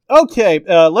Okay,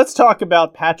 let's talk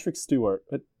about Patrick Stewart.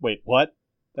 Wait, what?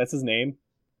 That's his name?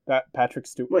 Patrick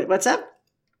Stewart. Wait, what's up?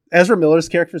 Ezra Miller's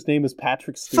character's name is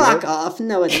Patrick Stewart. Fuck off.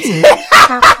 No, it isn't.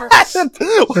 Come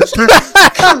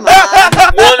on.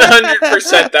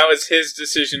 100% that was his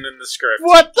decision in the script.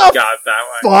 What the got that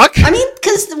one. fuck? I mean,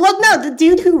 no, the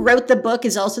dude who wrote the book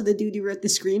is also the dude who wrote the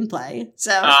screenplay.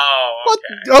 So. Oh, What?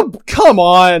 okay. Oh, come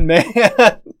on, man.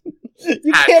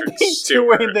 You can't Patrick be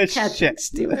Stewart. doing this Patrick shit.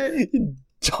 Stewart. You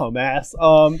dumbass.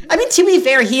 I mean, to be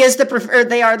fair, he is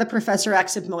they are the Professor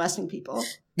X of molesting people.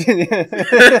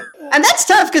 And that's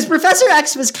tough, because Professor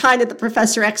X was kind of the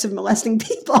Professor X of molesting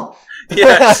people.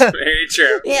 Yes, very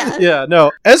true. Yeah. Yeah,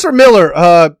 no. Ezra Miller,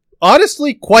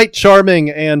 honestly, quite charming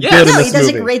and Yeah. good in No, this he does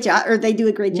movie. a great job, or they do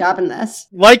a great job in this.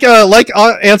 Like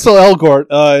Ansel Elgort,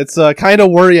 it's kind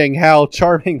of worrying how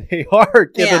charming they are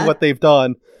given Yeah. what they've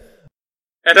done.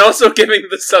 And also giving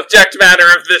the subject matter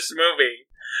of this movie.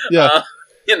 Yeah.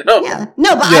 You know? Yeah.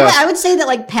 No, but Yeah. I would say that,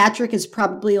 like, Patrick is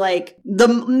probably, like,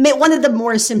 one of the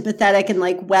more sympathetic and,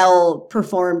 like,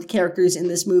 well-performed characters in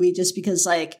this movie, just because,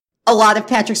 like, a lot of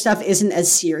Patrick's stuff isn't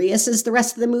as serious as the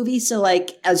rest of the movie, so,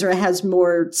 like, Ezra has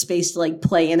more space to, like,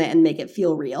 play in it and make it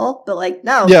feel real. But, like,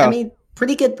 no, Yeah. I mean,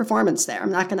 pretty good performance there.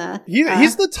 I'm not gonna...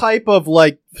 He's the type of,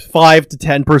 like, 5 to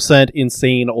 10%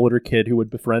 insane older kid who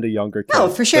would befriend a younger kid. Oh,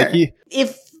 for sure. Like,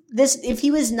 If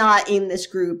he was not in this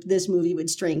group, this movie would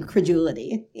strain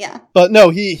credulity. Yeah. but no,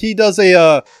 he does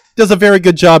a very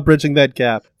good job bridging that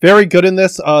gap. Very good in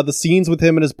this. The scenes with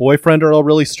him and his boyfriend are all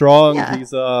really strong.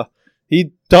 Yeah.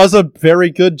 He does a very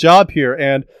good job here,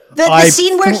 and The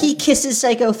scene where he kisses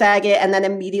Psycho Faggot and then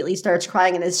immediately starts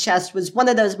crying in his chest was one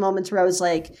of those moments where I was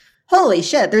like, holy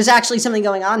shit, there's actually something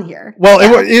going on here. well,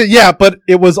 but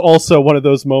it was also one of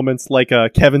those moments like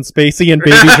Kevin Spacey and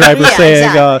Baby Driver Yeah, saying,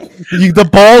 exactly. the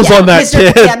balls on that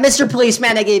Mr. kid. Yeah, Mr.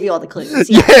 Policeman, I gave you all the clues.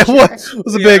 Yeah, Yeah, for it sure.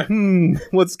 was a Yeah. big,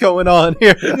 what's going on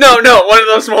here? No, one of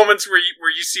those moments where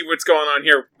you see what's going on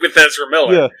here with Ezra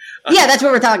Miller. Yeah. Yeah, that's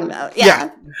what we're talking about. Yeah.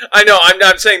 I know, I'm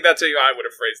not saying that's how I would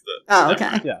have phrased it. Oh,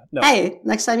 okay. Yeah, no. Hey,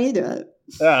 next time you do it.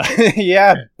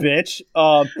 Yeah, bitch.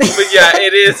 But yeah,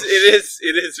 it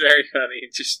is very funny.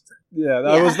 Just Yeah,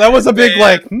 Yeah. that was a big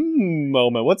Man.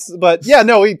 moment. But yeah,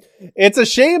 no, it's a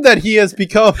shame that he has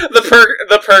become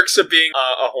the perks of being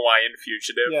a Hawaiian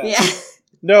fugitive. Yeah. Yeah.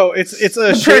 no, it's a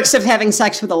The shame. perks of having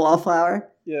sex with a wallflower.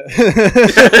 Yeah.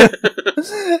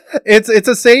 it's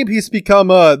a shame he's become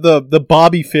the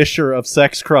Bobby Fischer of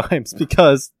sex crimes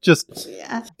because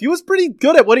Yeah. he was pretty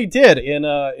good at what he did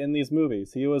in these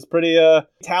movies. He was pretty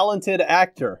talented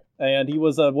actor, and he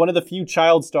was one of the few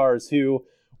child stars who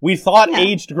we thought Yeah.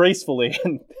 aged gracefully,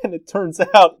 and it turns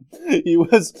out he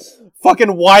was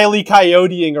fucking wily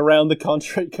coyoteing around the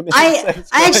country committing sex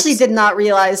I actually crimes. did not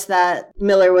realize that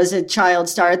Miller was a child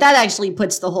star. That actually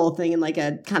puts the whole thing in like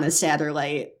a kind of sadder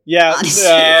light. Yeah, honestly.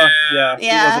 yeah, he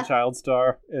Yeah. was a child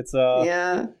star. It's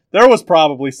Yeah. there was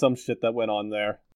probably some shit that went on there.